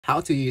How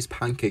to use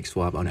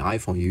PancakeSwap on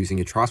iPhone using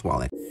your Trust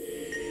Wallet.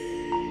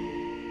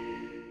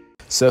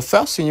 So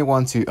first thing you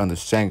want to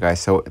understand,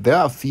 guys, so there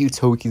are a few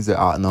tokens that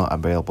are not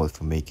available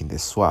for making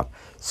this swap.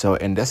 So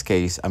in this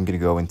case, I'm going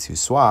to go into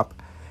swap,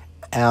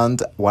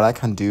 and what I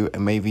can do,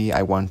 maybe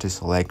I want to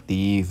select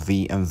the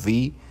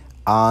VMV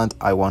and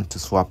I want to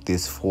swap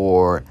this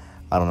for,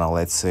 I don't know,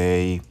 let's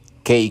say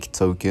cake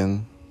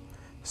token.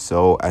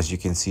 So as you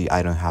can see,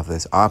 I don't have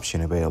this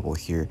option available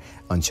here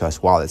on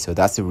Trust Wallet. So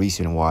that's the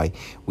reason why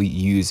we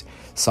use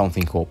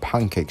something called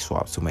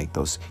PancakeSwap to make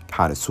those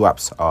kind of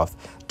swaps of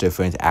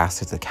different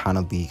assets that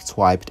cannot be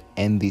swiped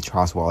in the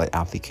Trust Wallet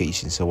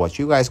application. So what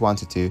you guys want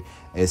to do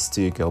is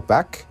to go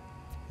back.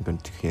 I'm going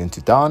to get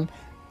into done,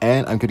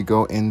 and I'm going to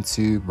go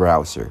into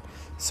browser.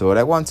 So what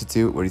I want to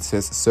do, where it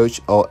says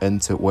search or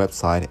enter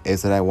website,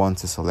 is that I want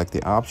to select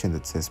the option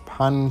that says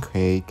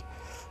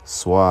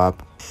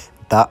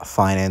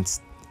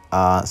PancakeSwap.finance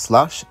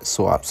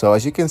 /swap. So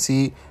as you can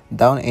see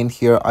down in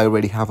here, I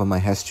already have on my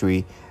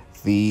history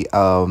the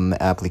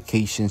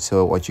application.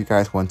 So what you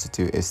guys want to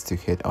do is to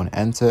hit on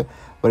enter,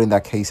 but in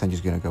that case I'm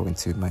just going to go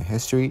into my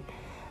history,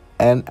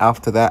 and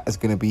after that it's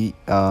going to be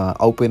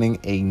opening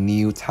a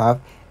new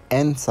tab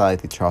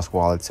inside the Trust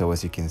Wallet. So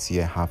as you can see,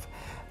 I have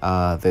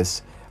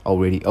this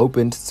already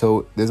opened.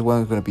 So this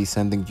one is going to be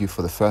sending you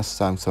for the first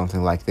time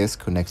something like this: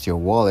 connect your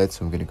wallet.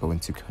 So I'm going to go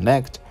into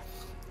connect,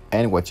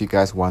 and what you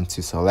guys want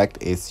to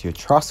select is your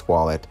Trust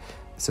Wallet.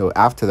 So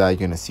after that, you're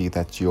going to see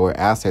that your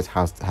asset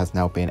has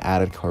now been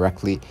added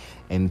correctly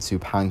into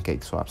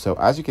PancakeSwap. So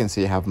as you can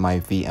see, I have my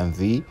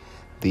VMV,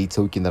 the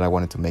token that I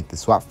wanted to make the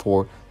swap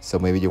for. So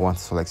maybe you want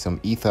to select some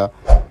Ether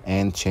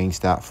and change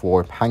that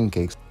for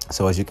Pancakes.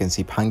 So as you can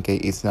see,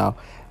 Pancake is now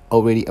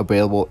already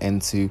available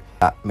into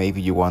that.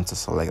 Maybe you want to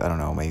select, I don't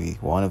know, maybe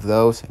one of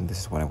those, and this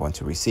is what I want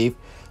to receive.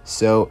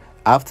 So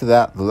after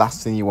that, the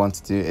last thing you want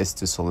to do is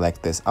to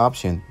select this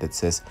option that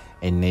says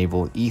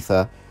enable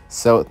Ether.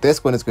 So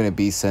this one is going to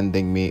be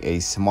sending me a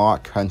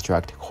smart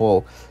contract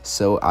call,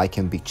 so I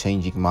can be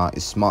changing my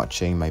smart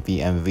chain, my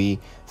VMV,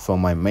 from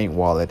my main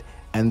wallet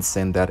and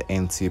send that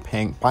into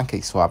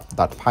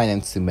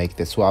PancakeSwap.finance to make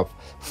the swap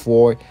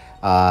for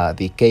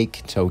the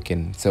cake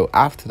token. So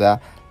after that,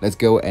 let's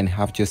go and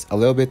have just a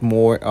little bit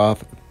more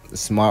of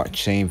smart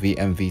chain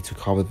VMV to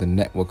cover the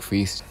network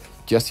fees.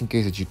 Just in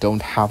case that you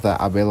don't have that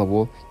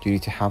available, you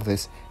need to have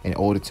this in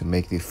order to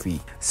make the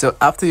fee. So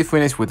after you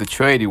finish with the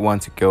trade, you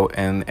want to go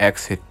and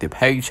exit the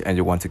page, and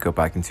you want to go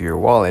back into your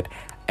wallet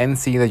and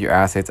see that your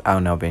assets are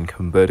now being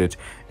converted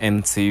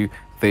into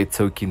the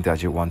token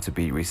that you want to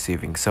be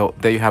receiving. So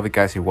there you have it,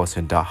 guys. It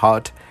wasn't that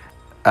hard.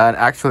 And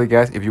actually,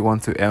 guys, if you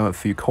want to earn a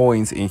few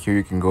coins in here,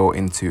 you can go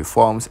into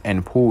farms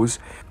and pools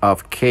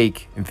of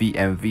cake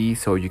VMV,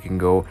 so you can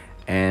go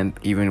and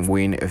even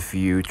win a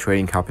few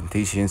trading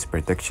competitions,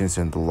 predictions,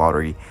 and the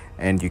lottery.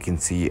 And you can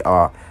see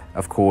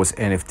of course,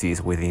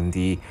 NFTs within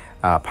the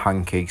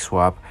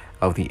PancakeSwap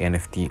of the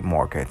NFT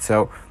market.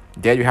 So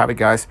there you have it,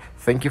 guys.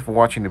 Thank you for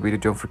watching the video.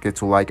 Don't forget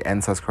to like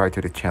and subscribe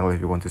to the channel if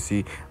you want to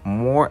see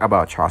more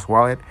about Trust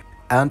Wallet,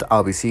 and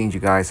I'll be seeing you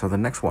guys on the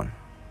next one.